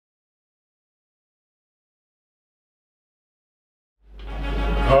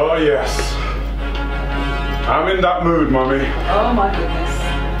yes. I'm in that mood, Mommy. Oh my goodness.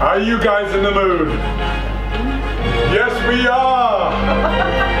 Are you guys in the mood? Yes, we are.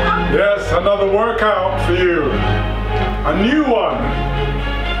 Yes, another workout for you. A new one.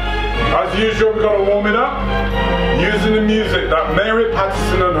 As usual, we're going to warm it up using the music that Mary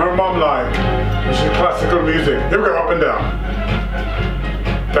Patterson and her mom like, which is classical music. Here we go, up and down.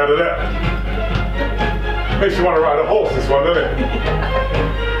 Da-da-da. Makes you want to ride a horse, this one, doesn't it?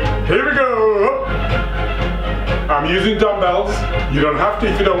 Here we go. I'm using dumbbells. You don't have to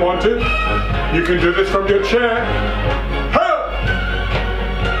if you don't want to. You can do this from your chair.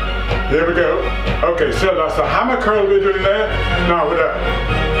 Here we go. Okay, so that's a hammer curl we're doing there. Now with a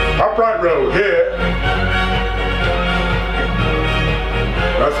upright row here.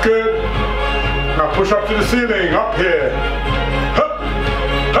 That's good. Now push up to the ceiling, up here. Hup,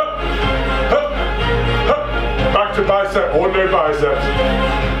 hup, hup, hup. Back to bicep, ordinary biceps.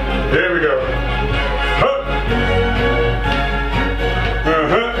 Here we go. Hup.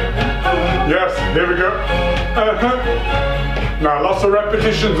 Yes, here we go. Now lots of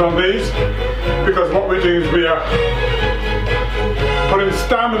repetitions on these, because what we're doing is we are putting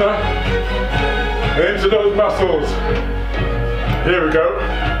stamina into those muscles. Here we go.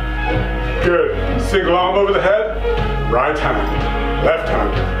 Good. Single arm over the head. Right hand. Left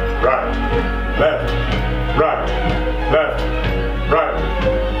hand. Right. Left. Right. Left. Right.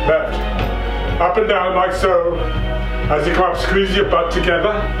 Left. Up and down like so. As you come up, squeeze your butt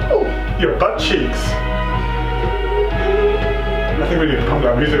together. Ooh, your butt cheeks. I think we need to pump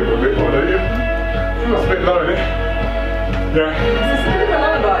that music a little bit more, don't you? That's a bit low, isn't it? Yeah. It's a bit of a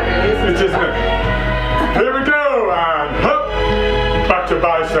lullaby, really, isn't it? It is, isn't it? Here we go, and hop. Back to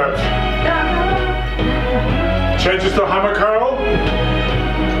biceps. Changes to hammer curl.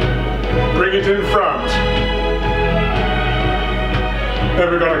 Bring it in front. Then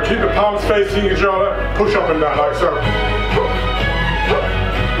we're going to keep the palms facing each other. Push up and down like so.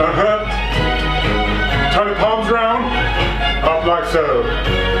 Turn the palms round. Up like so.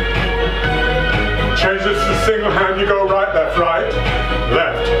 Change this to single hand. You go right, left, right.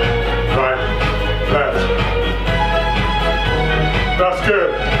 Left, right, left. That's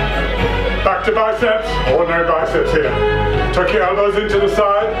good. Back to biceps. Ordinary biceps here. Tuck your elbows into the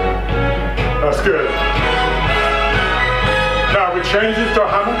side. That's good. Now we change this to a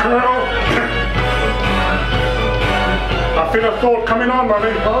hammer curl. I feel a thought coming on,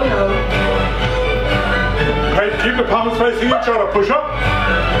 Mommy. Oh no. Hey, keep the palms facing each other. Push up.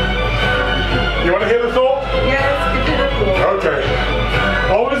 You want to hear the thought? Yes, give it a thought. Okay.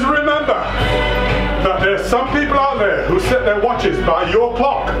 Always remember that there's some people out there who set their watches by your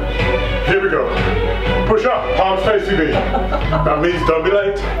clock. Here we go. Push up, palms facing me. That means don't be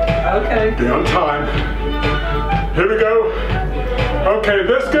late. Okay. Be on time. Here we go. Okay,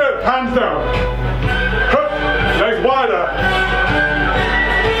 that's good. Hands down. Hup. Legs wider.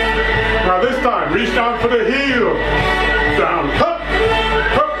 Now this time, reach down for the heel. Down. Hup.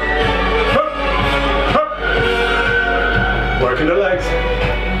 Hup. Hup. Hup. Working the legs.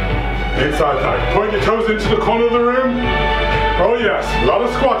 Inside thigh. Point your toes into the corner of the room. Oh yes, a lot of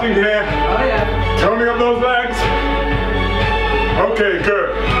squatting here. Oh yeah. Toning up those legs. Okay,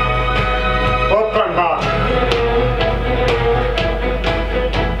 good. Up and march.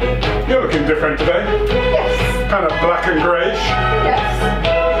 You're looking different today. Yes. Kind of black and greyish. Yes.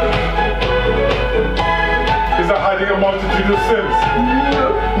 Is that hiding a multitude of sins?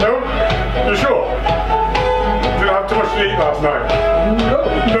 No. No? You sure? Did I have too much to eat last night? No.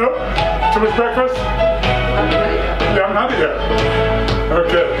 No? Too much breakfast? You haven't had it yet?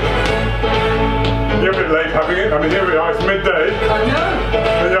 Okay. You're a bit late having it. I mean, here we are, it's midday. I know.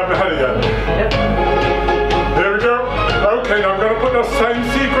 And you haven't had it yet. Yep. Here we go. Okay, now I'm going to put the same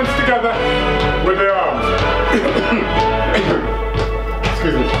sequence together with the arms.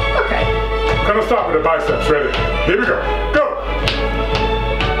 Excuse me. Okay. I'm going to start with the biceps. Ready? Here we go. Go!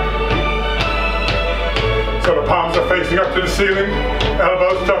 So the palms are facing up to the ceiling,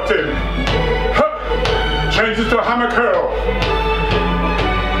 elbows tucked in. Hup! Changes to a hammer curl.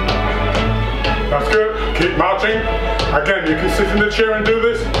 That's good. Keep marching. Again, you can sit in the chair and do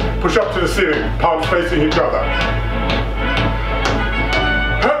this. Push up to the ceiling, palms facing each other.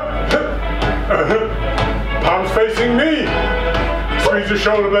 Palms facing me. Squeeze your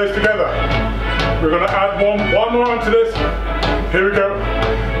shoulder blades together. We're going to add one more onto this. Here we go.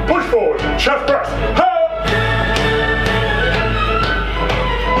 Push forward, chest press.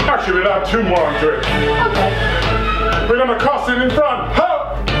 Actually, we'll add two more onto it. Okay. We're going to cross it in front.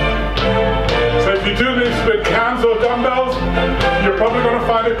 So if you do this with cans or dumbbells, you're probably going to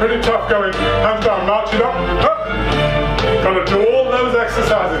find it pretty tough going hands down, march it up. Going to do all those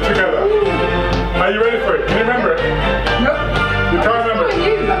exercises together. Are you ready for it? Can you remember it? Nope. You can't remember it?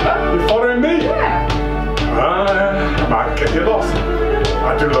 You remember? You're following me? Yeah. I might get you lost.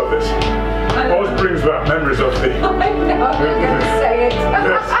 I do love this. Always brings back memories of the... I know, you're going to say it.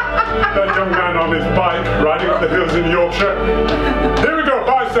 Yes, that young man on his bike riding up the hills in Yorkshire. Here we go,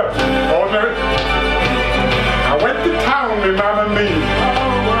 biceps. Ordinary. I went to town with Mum and me.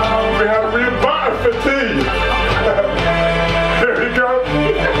 We had a real batter for tea. Here we go.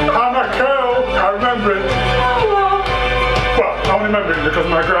 Hammer curl. I remember it. Well, I only remember it because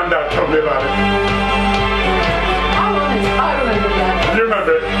my granddad told me about it. I remember that. You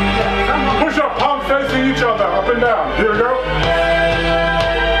remember it? Yeah. Push up, palms facing each other, up and down. Here we go.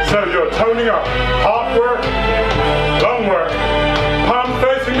 So you're toning up. Hard work, long work. Palms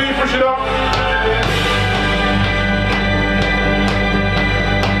facing me, push it up.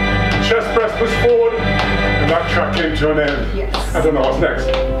 Chest press, push forward. And that track came to an end. Yes. I don't know what's next.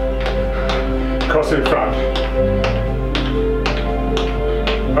 Cross in front.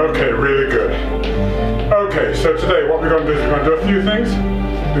 Okay, really good. Okay, so today what we're going to do is we're going to do a few things.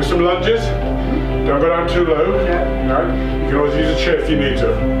 Do some lunges. Don't go down too low. Right? You can always use a chair if you need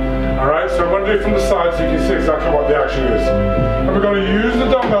to. Alright, so I'm going to do it from the side so you can see exactly what the action is. And we're going to use the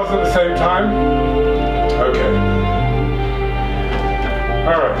dumbbells at the same time. Okay.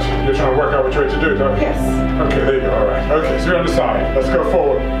 Alright, you're trying to work out which way to do it, don't you? Yes. Okay, there you go, alright. Okay, so you're on the side. Let's go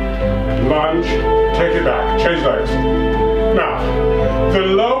forward. Lunge, take it back, change legs. Now, the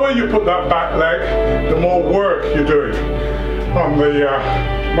lower you put that back leg, the more work you're doing on the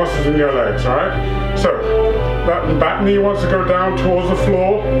muscles in your legs, alright? So, that back knee wants to go down towards the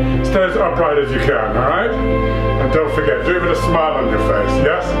floor, stay as upright as you can, alright? And don't forget, do it with a smile on your face,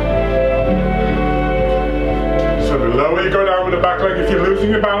 yes? So the lower you go down with the back leg, if you're losing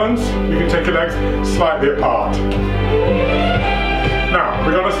your balance, you can take your legs slightly apart. Now,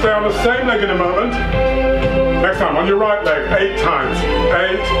 we're going to stay on the same leg in a moment. Next time, on your right leg, 8 times.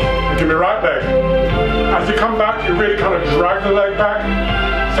 8, and give me right leg. As you come back, you really kind of drag the leg back.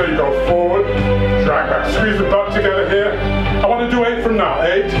 So you go forward, drag back. Squeeze the butt together here. I want to do 8 from now.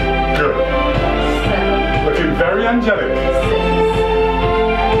 8, good. 7. Looking very angelic. 6.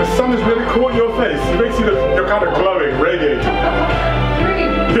 The sun has really caught your face. It makes you look, you're kind of glowing, radiating. 3.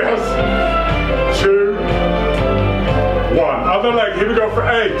 Yes. 2. 1. Other leg, here we go for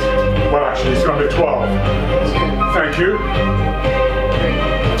 8. Well, actually, it's going to be 12. 2. Thank you.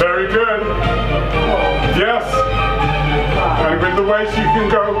 3. Very good. 4. Yes. 5. And with the weights, you can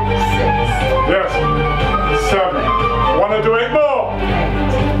go. 6. Yes. 7. Want to do 8 more?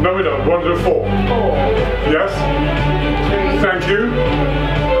 8. No, we don't. Want to do 4. 4. Yes. 3. Thank you.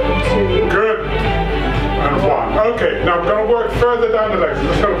 2. Good. And 1. Okay, now we're going to work further down the legs. I'm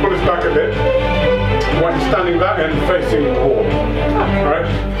just going to pull this back a bit. While you're standing that end facing the wall. Right?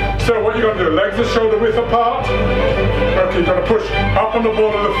 So what you're going to do, legs are shoulder width apart. Okay, you're going to push up on the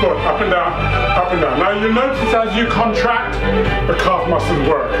ball of the foot, up and down, up and down. Now you notice as you contract, the calf muscles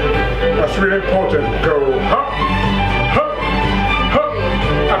work. That's really important. Go up, up, up.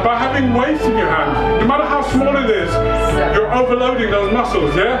 And by having weights in your hand, no matter how small it is, you're overloading those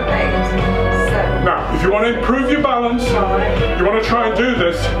muscles, yeah? 8. 7. Now, if you want to improve your balance, 5. you want to try and do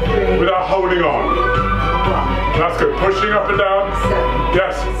this without holding on. 1. That's good. Pushing up and down. 7.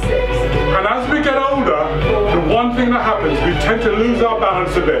 Yes. 6. And as we get older, the one thing that happens, we tend to lose our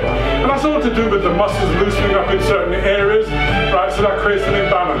balance a bit. And that's all to do with the muscles loosening up in certain areas, right? So that creates an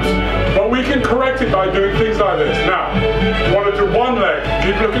imbalance. But we can correct it by doing things like this. Now, you want to do one leg.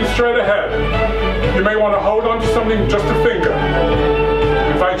 Keep looking straight ahead. You may want to hold on to something, just a finger.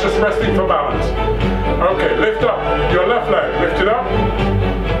 In fact, just resting for balance. Okay, lift up your left leg. Lift it up.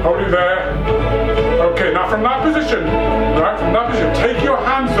 Hold it there. Okay, now from that position, right, from that position, take your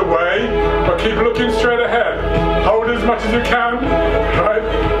hands away, but keep looking straight ahead. Hold as much as you can, right?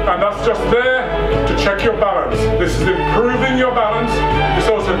 And that's just there to check your balance. This is improving your balance. It's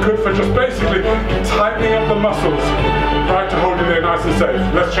also good for just basically tightening up the muscles, right, to hold it there nice and safe.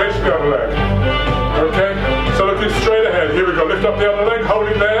 Let's change to the other leg. Okay, so looking straight ahead. Here we go. Lift up the other leg, hold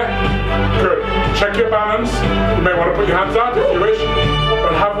it there. Good. Check your balance. You may want to put your hands out if you wish,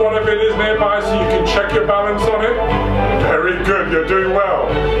 but have one of it is nearby so you can check your balance on it. Very good. You're doing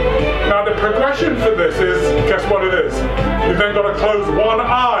well. Now the progression for this is, guess what it is? You've then got to close one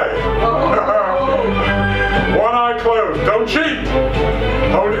eye. One eye closed. Don't cheat.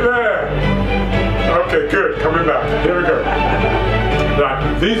 Hold it there. Okay, good. Coming back. Here we go.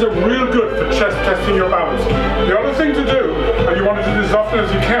 Right. These are real good for chest testing your balance. The other thing to do, and you want to do this as often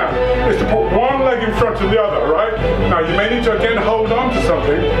as you can, is to put one leg in front of the other, right? Now you may need to again hold on to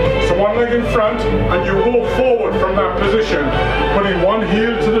something. So one leg in front and you walk forward from that position, putting one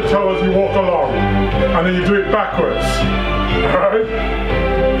heel to the toe as you walk along. And then you do it backwards. Alright?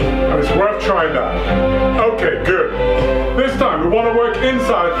 And it's worth trying that. Okay, good. This time we want to work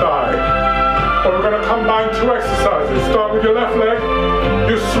inside thigh. But we're going to combine two exercises. Start with your left leg.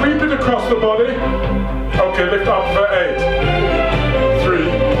 You sweep it across the body. Okay, lift up for 8.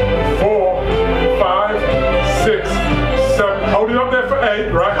 3, 4, 5, 6, 7. Hold it up there for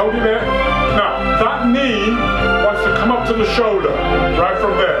 8, right? Hold it there. Now, that knee wants to come up to the shoulder, right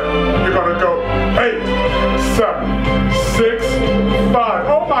from there. You're going to go 8, 7, 6, 5.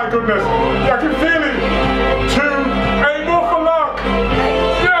 Oh my goodness. I can feel it. 2, 8 more for luck.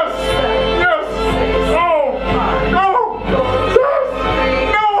 Yes. Yes. Oh. No. Yes.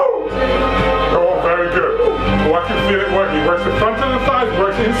 No. Oh, very good. Oh, I can feel it working. It works the front of the thighs,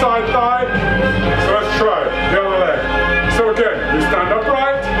 works inside thigh. So let's try it. The other leg. So again, you stand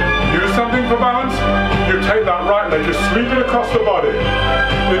upright, use something for balance, you take that right leg, you sweep it across the body.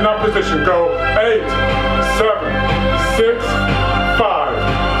 In that position, go 8, 7, 6,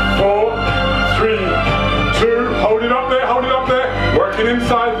 5, 4, 3, 2, hold it up there, working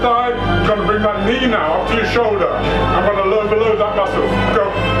inside thigh. You're going to bring that knee now up to your shoulder. I'm going to load below that muscle.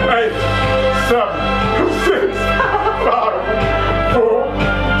 Go 8, 7, 6, 5, 4,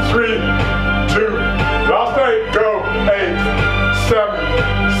 3, 2, last 8, go 8, 7,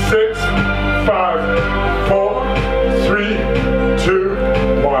 6, 5, 4, 3,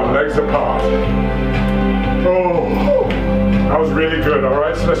 2, 1, legs apart. Oh, that was really good,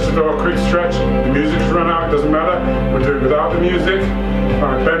 alright, so let's just do a quick stretch. The music's run out, it doesn't matter, we'll do it without the music.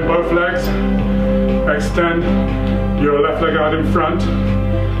 Alright, bend both legs, extend your left leg out in front,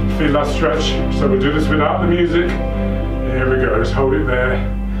 feel that stretch. So we'll do this without the music. Here we go, just hold it there,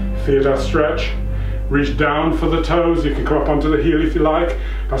 feel that stretch. Reach down for the toes, you can come up onto the heel if you like.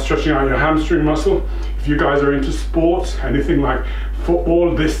 That's stretching out your hamstring muscle. If you guys are into sports, anything like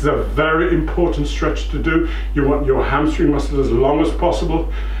football, this is a very important stretch to do. You want your hamstring muscle as long as possible,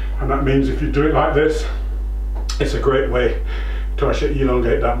 and that means if you do it like this, it's a great way to actually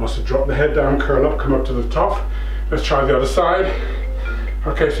elongate that muscle. Drop the head down, curl up, come up to the top. Let's try the other side.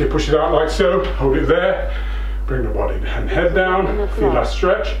 Okay, so you push it out like so, hold it there, bring the body and head down, feel that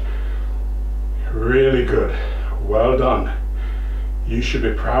stretch. Really good, well done. You should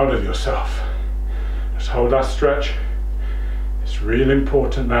be proud of yourself. Just hold that stretch. It's really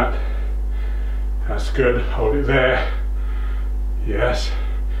important that. That's good, hold it there. Yes,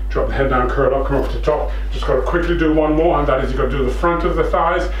 drop the head down, curl up, come up to the top. Just got to quickly do one more, and that is you've got to do the front of the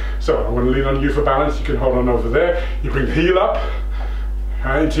thighs. So I'm going to lean on you for balance. You can hold on over there. You bring the heel up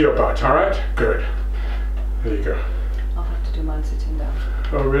into your butt, all right? Good. There you go. I'll have to do mine sitting down.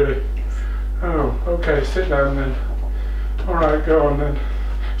 Oh, really? Oh, okay, sit down then. All right, go on then.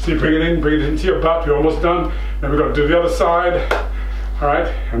 So you bring it into your butt, you're almost done. Then we've got to do the other side. All right,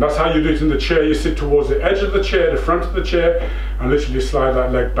 and that's how you do it in the chair. You sit towards the edge of the chair, the front of the chair, and literally slide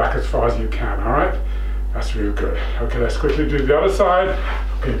that leg back as far as you can, all right? That's real good. Okay, let's quickly do the other side.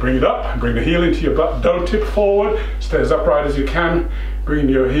 Okay, bring it up and bring the heel into your butt. Don't tip forward, stay as upright as you can. Bring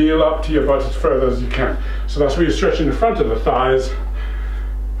your heel up to your butt as further as you can. So that's where you're stretching the front of the thighs,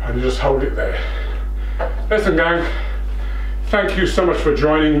 and you just hold it there. Listen, gang, thank you so much for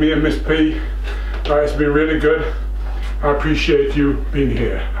joining me and Miss P. Right, it's been really good. I appreciate you being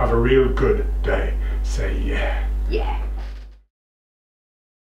here. Have a real good day. Say yeah. Yeah.